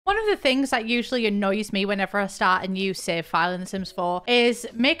One of the things that usually annoys me whenever I start a new save file in The Sims 4 is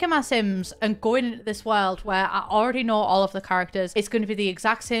making my Sims and going into this world where I already know all of the characters. It's going to be the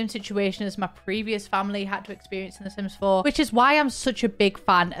exact same situation as my previous family had to experience in The Sims 4, which is why I'm such a big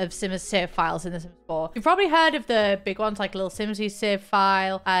fan of Sims save files in The Sims 4. You've probably heard of the big ones like Little Simsy's save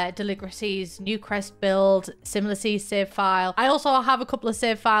file, Deligracy's New Crest build, Simlicy's save file. I also have a couple of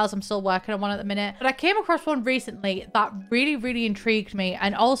save files. I'm still working on one at the minute, but I came across one recently that really intrigued me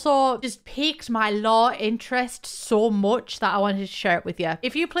and also just piqued my lore interest so much that I wanted to share it with you.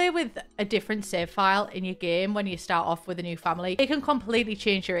 If you play with a different save file in your game when you start off with a new family, it can completely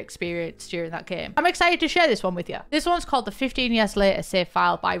change your experience during that game. I'm excited to share this one with you. This one's called the 15 Years Later save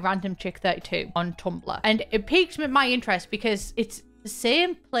file by Random Chick 32 on Tumblr, and it piqued my interest because it's the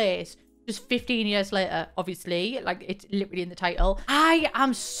same place just 15 years later, obviously, like it's literally in the title. I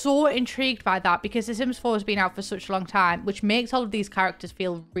am so intrigued by that because The Sims 4 has been out for such a long time, which makes all of these characters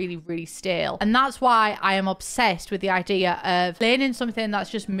feel really stale. And that's why I am obsessed with the idea of playing in something that's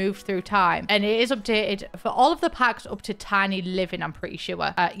just moved through time. And it is updated for all of the packs up to Tiny Living, I'm pretty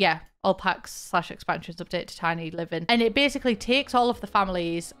sure. Yeah. All packs / expansions update to Tiny Living. And it basically takes all of the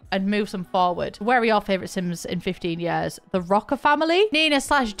families and moves them forward. Where are your favourite Sims in 15 years? The Rocker family, Nina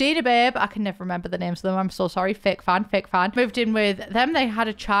 / Dina Babe. I can never remember the names of them. I'm so sorry. Fake fan. Moved in with them. They had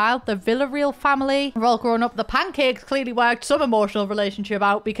a child. The Villarreal family. They're all grown up. The Pancakes clearly worked some emotional relationship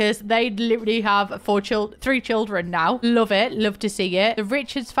out because they literally have 3 children now. Love it. Love to see it. The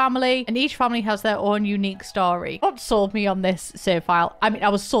Richards family. And each family has their own unique story. What sold me on this save file? I mean, I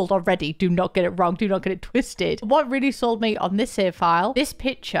was sold already. Do not get it wrong. Do not get it twisted. What really sold me on this save file, this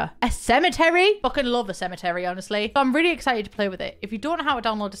picture, a cemetery. Fucking love a cemetery, honestly. So I'm really excited to play with it. If you don't know how to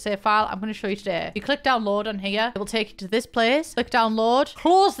download a save file, I'm going to show you today. You click download on here. It will take you to this place. Click download.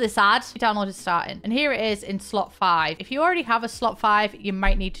 Close this ad. Download is starting. And here it is in slot 5. If you already have a slot 5, you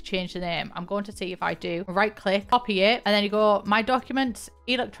might need to change the name. I'm going to see if I do. Right click, copy it, and then you go My Documents,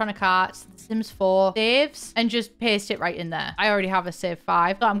 Electronic Arts, The Sims 4, Saves, and just paste it right in there. I already have a save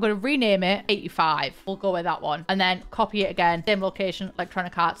 5, so I'm going to rename it 85. We'll go with that one. And then copy it again. Same location,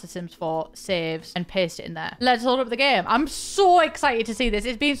 Electronic Arts, The Sims 4, Saves, and paste it in there. Let's load up the game. I'm so excited to see this.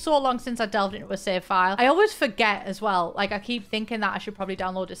 It's been so long since I delved into a save file. I always forget as well. Like, I keep thinking that I should probably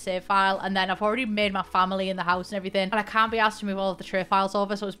download a save file, and then I've already made my family in the house and everything, and I can't be asked to move all of the tray files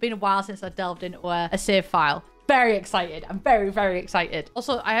over, so it's been a while since I delved into a save file. Very excited. I'm very excited.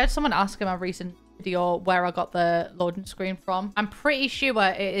 Also, I had someone ask in my recent video where I got the loading screen from. I'm pretty sure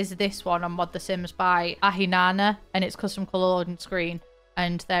it is this one on Mod The Sims by Ahinana, and it's custom color loading screen.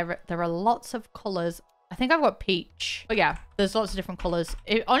 And there are lots of colors. I think I've got peach. But yeah, there's lots of different colors.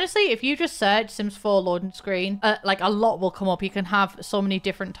 Honestly, if you just search Sims 4 loading screen, like a lot will come up. You can have so many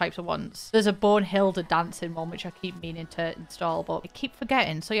different types of ones. There's a Bone Hilda dancing one, which I keep meaning to install, but I keep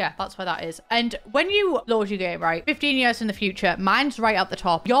forgetting. So yeah, that's where that is. And when you load your game, right, 15 years in the future, mine's right at the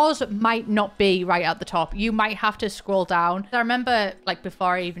top. Yours might not be right at the top. You might have to scroll down. I remember, like,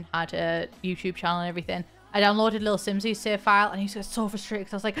 before I even had a YouTube channel and everything, I downloaded Little Simsy's save file, and he was so frustrated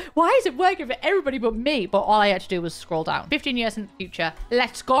because I was like, why is it working for everybody but me? But all I had to do was scroll down. 15 years in the future.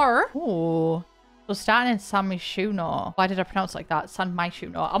 Let's go. Ooh. So starting in San Myshuno. Why did I pronounce it like that? San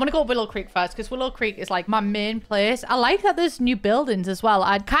Myshuno. I'm going to go Willow Creek first because Willow Creek is like my main place. I like that there's new buildings as well.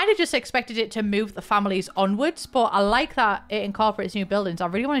 I'd kind of just expected it to move the families onwards, but I like that it incorporates new buildings. I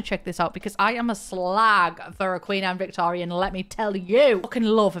really want to check this out because I am a slag for a Queen Anne Victorian. Let me tell you. I fucking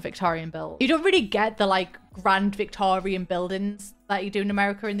love a Victorian build. You don't really get the like grand Victorian buildings that you do in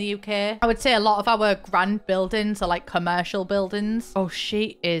America and the UK. I would say a lot of our grand buildings are like commercial buildings. Oh,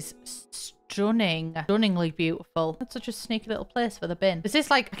 she is stunningly beautiful. That's such a sneaky little place for the bin. Is this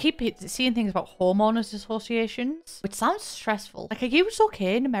like, I keep seeing things about homeowners associations, which sounds stressful. Like, are you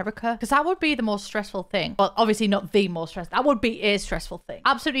okay in America? Because that would be the most stressful thing. Well, obviously not the most stressful. That would be a stressful thing.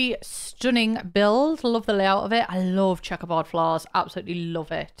 Absolutely stunning build. Love the layout of it. I love checkerboard floors. Absolutely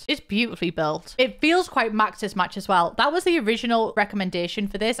love it. It's beautifully built. It feels quite Maxis Match as well. That was the original recommendation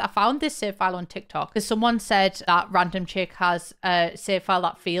for this. I found this save file on TikTok because someone said that Random Chick has a save file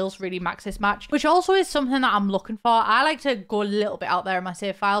that feels really Maxis Match, which also is something that I'm looking for. I like to go a little bit out there in my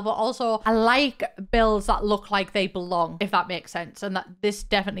save file, but also I like builds that look like they belong, if that makes sense. And that this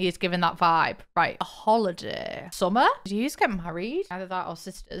definitely is giving that vibe. Right. A holiday. Summer? Did you just get married? Either that or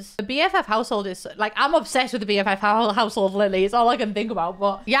sisters. The BFF household is like, I'm obsessed with the BFF household, Lily. It's all I can think about.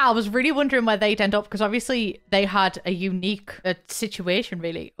 But yeah, I was really wondering where they'd end up because obviously they had a unique situation,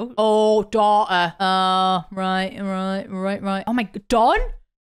 really. Oh, daughter. Right. Oh my, Dawn?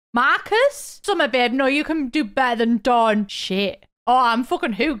 Marcus? Summer babe, no, you can do better than Dawn. Shit. Oh, I'm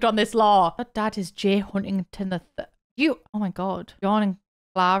fucking hooked on this law. Her dad is Jay Huntington the you. Oh my god. Yawning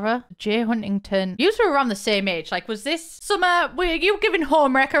Clara, Jay Huntington. You were around the same age. Like, was this summer? Were you giving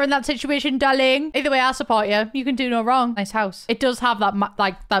homewrecker in that situation, darling? Either way, I support you. You can do no wrong. Nice house. It does have that,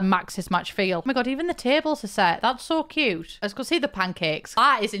 like, that Max's match feel. Oh my God, even the tables are set. That's so cute. Let's go see the pancakes.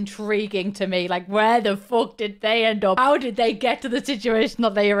 That is intriguing to me. Like, where the fuck did they end up? How did they get to the situation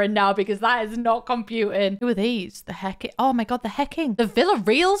that they are in now? Because that is not computing. Who are these? The hecking. Oh my God, the hecking. The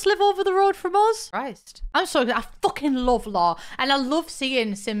Villareals live over the road from us. Christ. I'm so good. I fucking love lore. And I love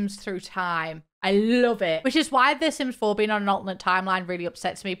seeing Sims through time. I love it. Which is why the Sims 4 being on an alternate timeline really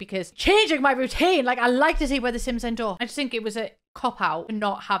upsets me, because changing my routine, like, I like to see where the Sims end up. I just think it was a cop-out to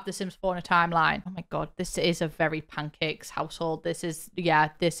not have the Sims 4 on a timeline. Oh my God, this is a very pancakes household. This is, yeah,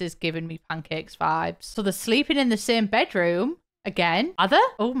 this is giving me pancakes vibes. So they're sleeping in the same bedroom. Again? Are there?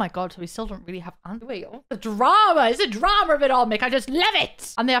 Oh my God, so we still don't really have... Wait, oh, the drama! It's the drama of it all, Mick. I just love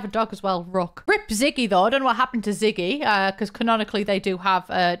it! And they have a dog as well, Rook. Rip Ziggy, though. I don't know what happened to Ziggy, because canonically they do have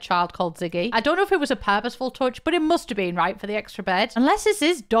a child called Ziggy. I don't know if it was a purposeful touch, but it must have been, right, for the extra bed. Unless this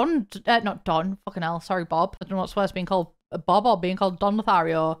is Don... not Don. Fucking hell. Sorry, Bob. I don't know what's worse, being called Bob or being called Don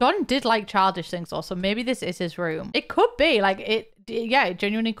Lothario. Don did like childish things, though, so maybe this is his room. It could be. Like, yeah, it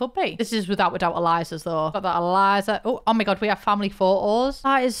genuinely could be. This is without a doubt Eliza's, though. Got that Eliza. Oh my God, we have family photos.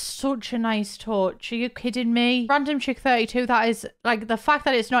 That is such a nice touch. Are you kidding me? Random Chick 32, that is, like, the fact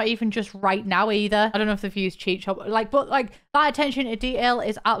that it's not even just right now either. I don't know if they've used cheat shop, like, but, like, that attention to detail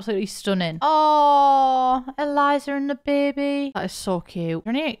is absolutely stunning. Oh, Eliza and the baby. That is so cute.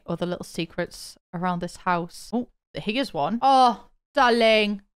 Are there any other little secrets around this house? Oh, here's one. Oh,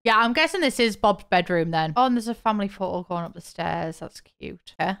 darling. Yeah, I'm guessing this is Bob's bedroom then. Oh, and there's a family photo going up the stairs. That's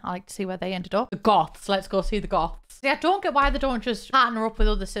cute. Yeah, I like to see where they ended up. The Goths. Let's go see the Goths. See, I don't get why they don't just partner up with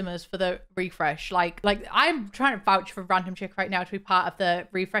other simmers for the refresh. Like I'm trying to vouch for Random Chick right now to be part of the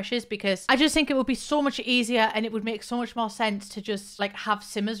refreshes, because I just think it would be so much easier and it would make so much more sense to just like have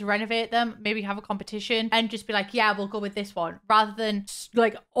simmers renovate them, maybe have a competition and just be like, yeah, we'll go with this one, rather than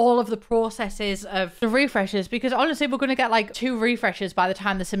like all of the processes of the refreshes. Because honestly, we're going to get like 2 refreshes by the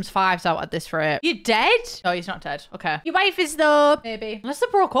time the Sims 5's out at this rate. You dead? No, he's not dead. Okay. Your wife is though. Maybe. Unless they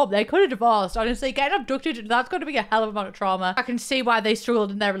broke up, they could have divorced. Honestly, getting abducted, that's going to be a hell of a amount of trauma. I can see why they struggled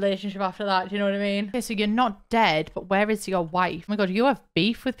in their relationship after that. Do you know what I mean? Okay, so you're not dead, but where is your wife? Oh my God, you have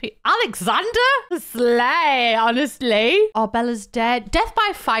beef with people. Alexander? Slay, honestly. Oh, Bella's dead. Death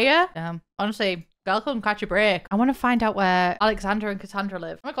by fire. Honestly, girl couldn't catch a break. I want to find out where Alexander and Cassandra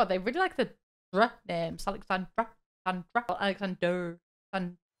live. Oh my God, they really like the names. Alexander.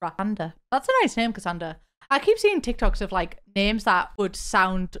 That's a nice name, Cassandra. I keep seeing TikToks of like names that would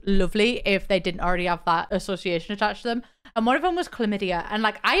sound lovely if they didn't already have that association attached to them. And one of them was chlamydia. And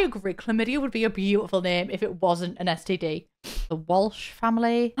like, I agree, chlamydia would be a beautiful name if it wasn't an STD. The Walsh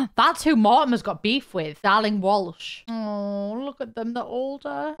family. That's who Mortimer's got beef with. Darling Walsh. Oh, look at them. They're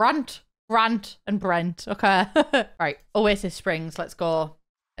older. Grant, and Brent. Okay. Right. Oasis Springs. Let's go.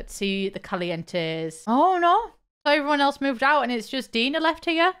 Let's see the Calientes. Oh, no. So everyone else moved out and it's just Dina left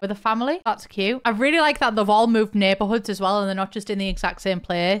here with a family. That's cute. I really like that they've all moved neighborhoods as well and they're not just in the exact same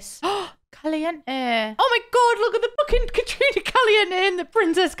place. Caliente. Oh my God, look at the fucking Katrina Caliente and the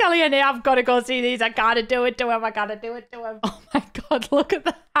Princess Caliente. I've got to go see these. I gotta do it to him. I gotta do it to him. Oh my God, look at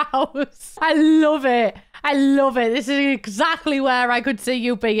the house. I love it. I love it. This is exactly where I could see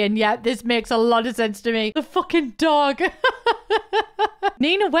you being. Yeah, this makes a lot of sense to me. The fucking dog.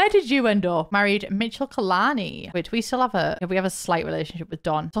 Nina, where did you end up? Married Mitchell Kalani. Wait, we still have a slight relationship with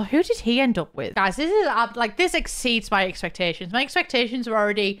Don. So who did he end up with? Guys, this is like, this exceeds my expectations. My expectations were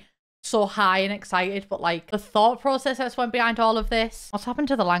already so high and excited, but like the thought process that's went behind all of this. What's happened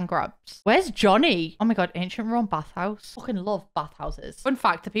to the land grabs? Where's Johnny? Oh my God, ancient Rome bathhouse. Fucking love bathhouses. Fun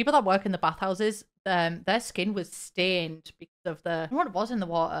fact, the people that work in the bathhouses, their skin was stained because of I don't know what it was in the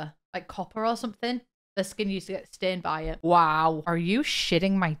water, like copper or something. Their skin used to get stained by it. Wow. Are you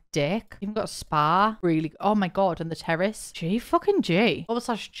shitting my dick? Even got a spa. Really? Oh my God. And the terrace. G fucking G.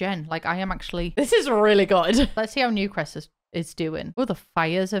 /Jen. Like, I am actually... This is really good. Let's see how Newcrest is doing. Oh, the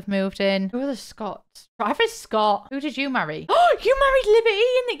Fires have moved in. Who are the Scotts? Travis Scott. Who did you marry? Oh, you married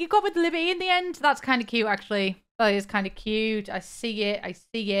Liberty. You got with Liberty in the end. That's kind of cute, actually. That is kind of cute. I see it. I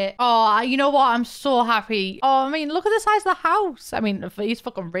see it. Oh, you know what? I'm so happy. Oh, I mean, look at the size of the house. I mean, he's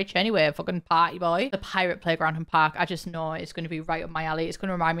fucking rich anyway. Fucking party boy. The pirate playground and park. I just know it's going to be right up my alley. It's going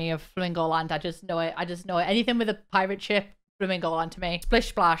to remind me of Flamingo Land. I just know it. I just know it. Anything with a pirate ship, Flamingo Land to me. Splish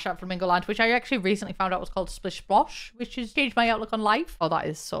Splash at Flamingo Land, which I actually recently found out was called Splish Splosh, which has changed my outlook on life. Oh, that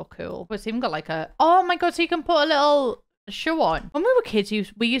is so cool. But it's even got like a... Oh my God, so you can put a little show on. When we were kids,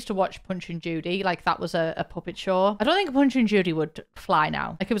 we used to watch Punch and Judy. Like, that was a puppet show. I don't think Punch and Judy would fly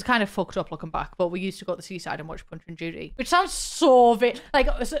now. Like, it was kind of fucked up looking back, but we used to go to the seaside and watch Punch and Judy, which sounds so like,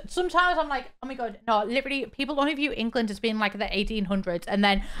 sometimes I'm like, oh my God, no, literally, people only view England as being like the 1800s, and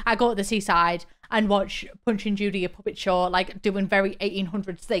then I go to the seaside and watch Punch and Judy, a puppet show, like doing very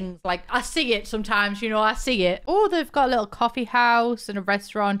 1800s things. Like, I see it sometimes, you know, I see it. Oh, they've got a little coffee house and a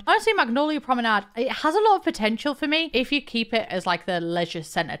restaurant. Honestly, Magnolia Promenade, it has a lot of potential for me if you keep it as like the leisure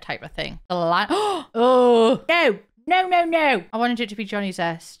centre type of thing. The line, oh, no. No, no, no. I wanted it to be Johnny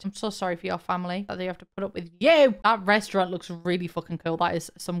Zest. I'm so sorry for your family that they have to put up with you. That restaurant looks really fucking cool. That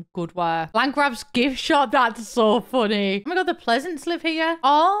is some good work. Landgrab's gift shop. That's so funny. Oh my God, the Pleasants live here.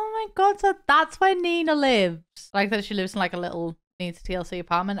 Oh my God, so that's where Nina lives. I like that she lives in like a little Needs TLC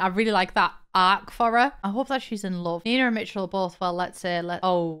apartment. I really like that arc for her. I hope that she's in love. Nina and Mitchell are both, well, let's say,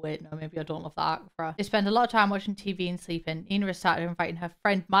 oh wait, no, maybe I don't love that arc for her. They spend a lot of time watching TV and sleeping. Nina has started inviting her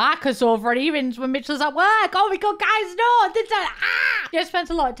friend Marcus over at evenings when Mitchell's at work. Oh my God, guys, no, this Jet spends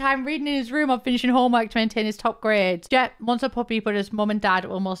a lot of time reading in his room or finishing homework to maintain his top grades. Jet wants a puppy, but his mum and dad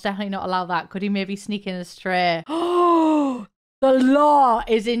will most definitely not allow that. Could he maybe sneak in a stray? Oh, the law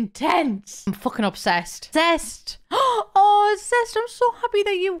is intense. I'm fucking obsessed. Zest. Oh, Zest, I'm so happy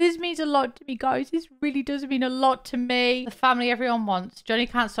that you... This means a lot to me, guys. This really does mean a lot to me. The family everyone wants. Johnny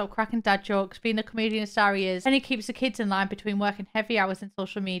can't stop cracking dad jokes, being the comedian star he is. And he keeps the kids in line between working heavy hours in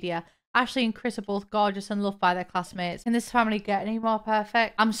social media. Ashley and Chris are both gorgeous and loved by their classmates. Can this family get any more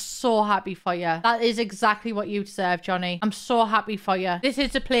perfect? I'm so happy for you. That is exactly what you deserve, Johnny. I'm so happy for you. This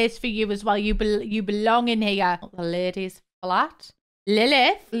is a place for you as well. You belong in here. The ladies flat.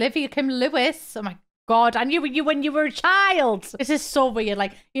 Lilith. Olivia Kim Lewis. Oh my God. I knew you when you were a child. This is so weird.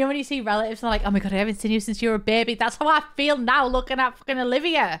 Like, you know, when you see relatives and they're like, oh my God, I haven't seen you since you were a baby. That's how I feel now looking at fucking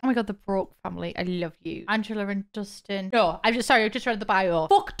Olivia. Oh my God, the Broke family. I love you. Angela and Dustin. No, I just read the bio.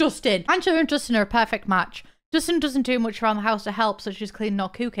 Fuck Dustin. Angela and Dustin are a perfect match. Dustin doesn't do much around the house to help, such as cleaning or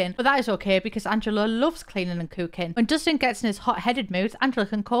cooking, but that is okay because Angela loves cleaning and cooking. When Dustin gets in his hot-headed moods, Angela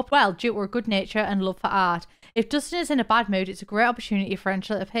can cope well due to her good nature and love for art. If Dustin is in a bad mood, it's a great opportunity for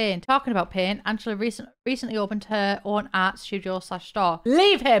Angela to paint. Talking about paint, Angela recently opened her own art studio / store.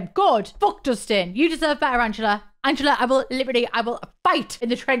 Leave him! Good! Fuck Dustin! You deserve better, Angela. Angela, I will fight in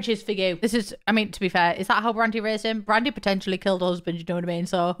the trenches for you. This is, I mean, to be fair, is that how Brandy raised him? Brandy potentially killed her husband, you know what I mean?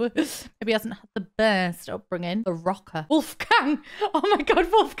 So maybe he hasn't had the best upbringing. The Rocker. Wolfgang. Oh my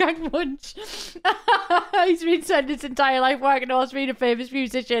God, Wolfgang Wunsch. He's been spent his entire life working towards being a famous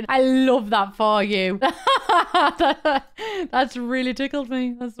musician. I love that for you. That's really tickled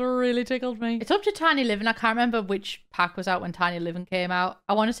me. That's really tickled me. It's up to Tiny Living. I can't remember which pack was out when Tiny Living came out.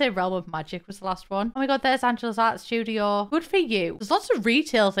 I want to say Realm of Magic was the last one. Oh my God, there's Angela's art studio. Good for you. There's lots of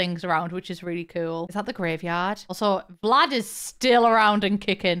retail things around, which is really cool. Is that the graveyard? Also, Vlad is still around and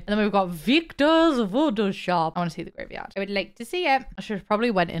kicking. And then we've got Victor's Voodoo Shop. I want to see the graveyard. I would like to see it. I should have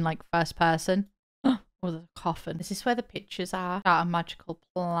probably went in like first person. Oh, the coffin. Is this where the pictures are? Art and magical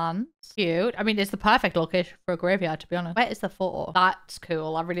plants. Cute. I mean, it's the perfect location for a graveyard, to be honest. Where is the photo? That's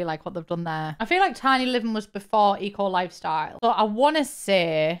cool. I really like what they've done there. I feel like Tiny Living was before Eco Lifestyle. So I want to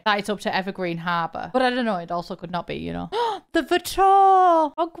say that it's up to Evergreen Harbour. But I don't know. It also could not be, you know. The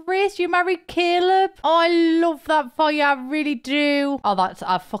Vuitton. Oh, Grace, you married Caleb. Oh, I love that for you. I really do. Oh,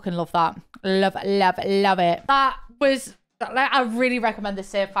 I fucking love that. Love it. That was... I really recommend this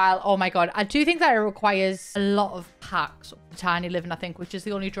save file. Oh my God. I do think that it requires a lot of packs. Tiny Living, I think, which is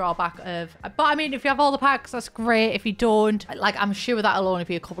the only drawback of... But I mean, if you have all the packs, that's great. If you don't, like, I'm sure that alone would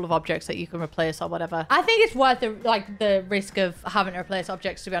be a couple of objects that you can replace or whatever. I think it's worth the risk of having to replace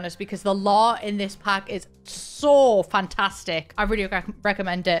objects, to be honest, because the lore in this pack is so fantastic. I really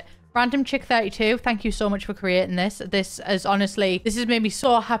recommend it. Random Chick 32, thank you so much for creating this. This has made me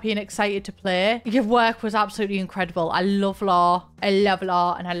so happy and excited to play. Your work was absolutely incredible. I love lore. I love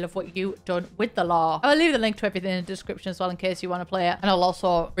lore, and I love what you've done with the lore. I'll leave the link to everything in the description as well in case you want to play it. And I'll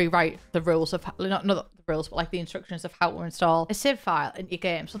also rewrite the rules of, not the rules, but like the instructions of how to install a save file in your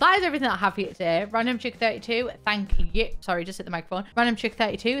game. So that is everything that I have for you today. Random Chick 32, thank you. Sorry, just hit the microphone. Random Chick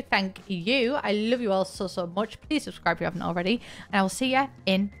 32, thank you. I love you all so, so much. Please subscribe if you haven't already. And I will see you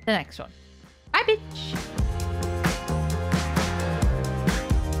in the next one. Bye, bitch.